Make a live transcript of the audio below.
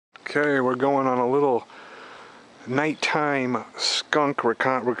Okay, we're going on a little nighttime skunk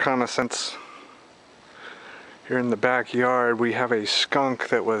reconnaissance. Here in the backyard we have a skunk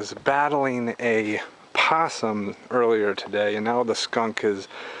that was battling a possum earlier today, and now the skunk has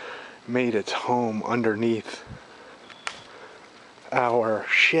made its home underneath our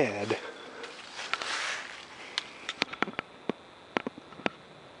shed.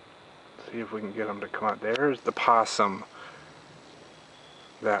 See if we can get him to come out. There's the possum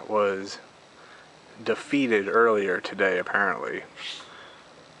that was defeated earlier today, apparently.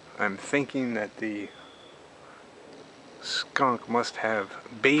 I'm thinking that the skunk must have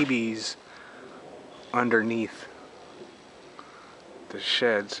babies underneath the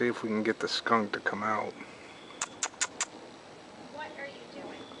shed. See if we can get the skunk to come out. What are you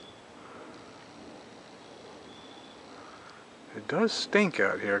doing? It does stink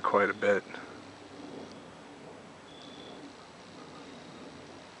out here quite a bit.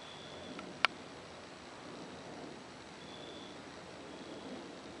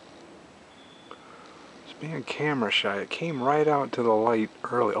 It's being camera shy. It came right out to the light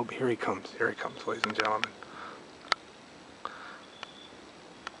early. Oh, here he comes. Here he comes, ladies and gentlemen.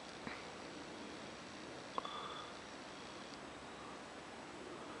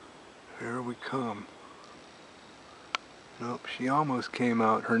 Here we come. Nope, she almost came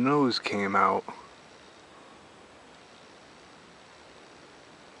out. Her nose came out.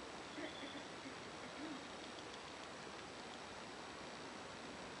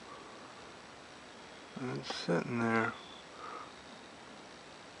 And it's sitting there.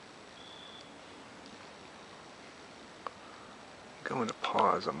 I'm going to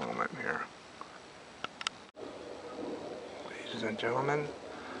pause a moment here. Ladies and gentlemen,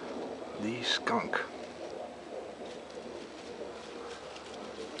 the skunk.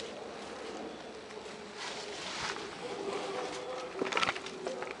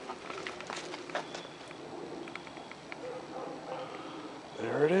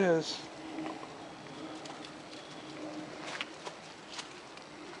 There it is.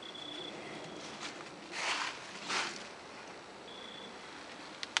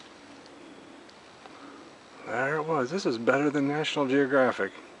 There it was. This is better than National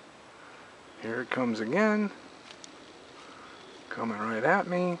Geographic. Here it comes again. Coming right at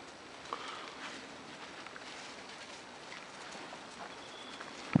me.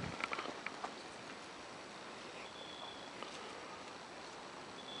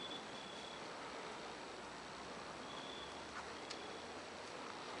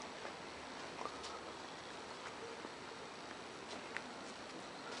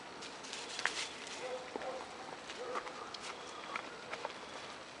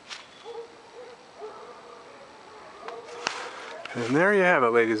 And there you have it,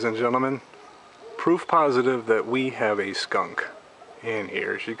 ladies and gentlemen. Proof positive that we have a skunk. And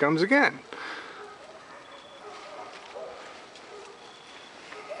here she comes again.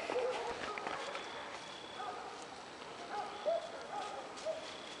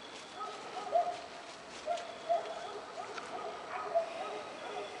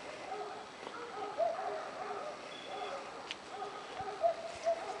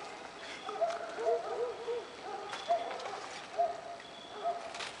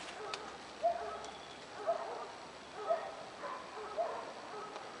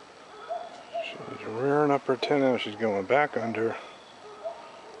 She's rearing up her tail now. She's going back under.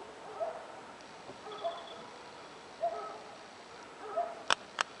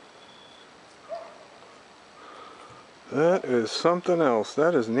 That is something else.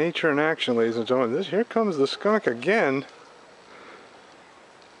 That is nature in action, ladies and gentlemen. Here comes the skunk again.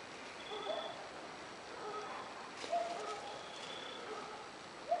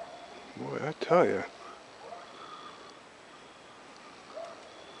 Boy, I tell you.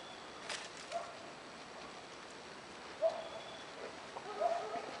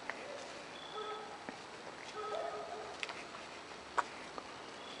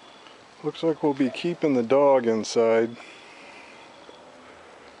 Looks like we'll be keeping the dog inside.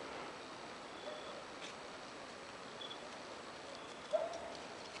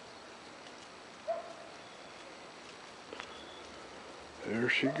 There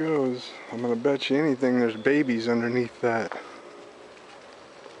she goes. I'm gonna bet you anything there's babies underneath that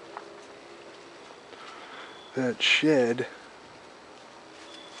shed.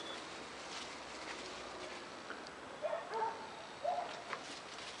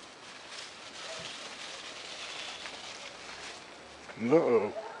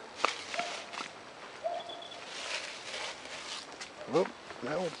 Uh-oh. Oh,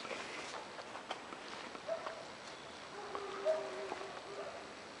 that was...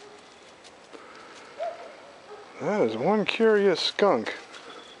 That is one curious skunk.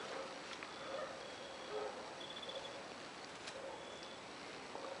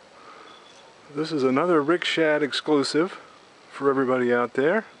 This is another Rick Shad exclusive for everybody out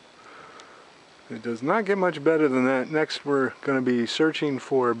there. It does not get much better than that. Next we're going to be searching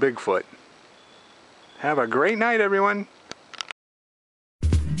for Bigfoot. Have a great night, everyone.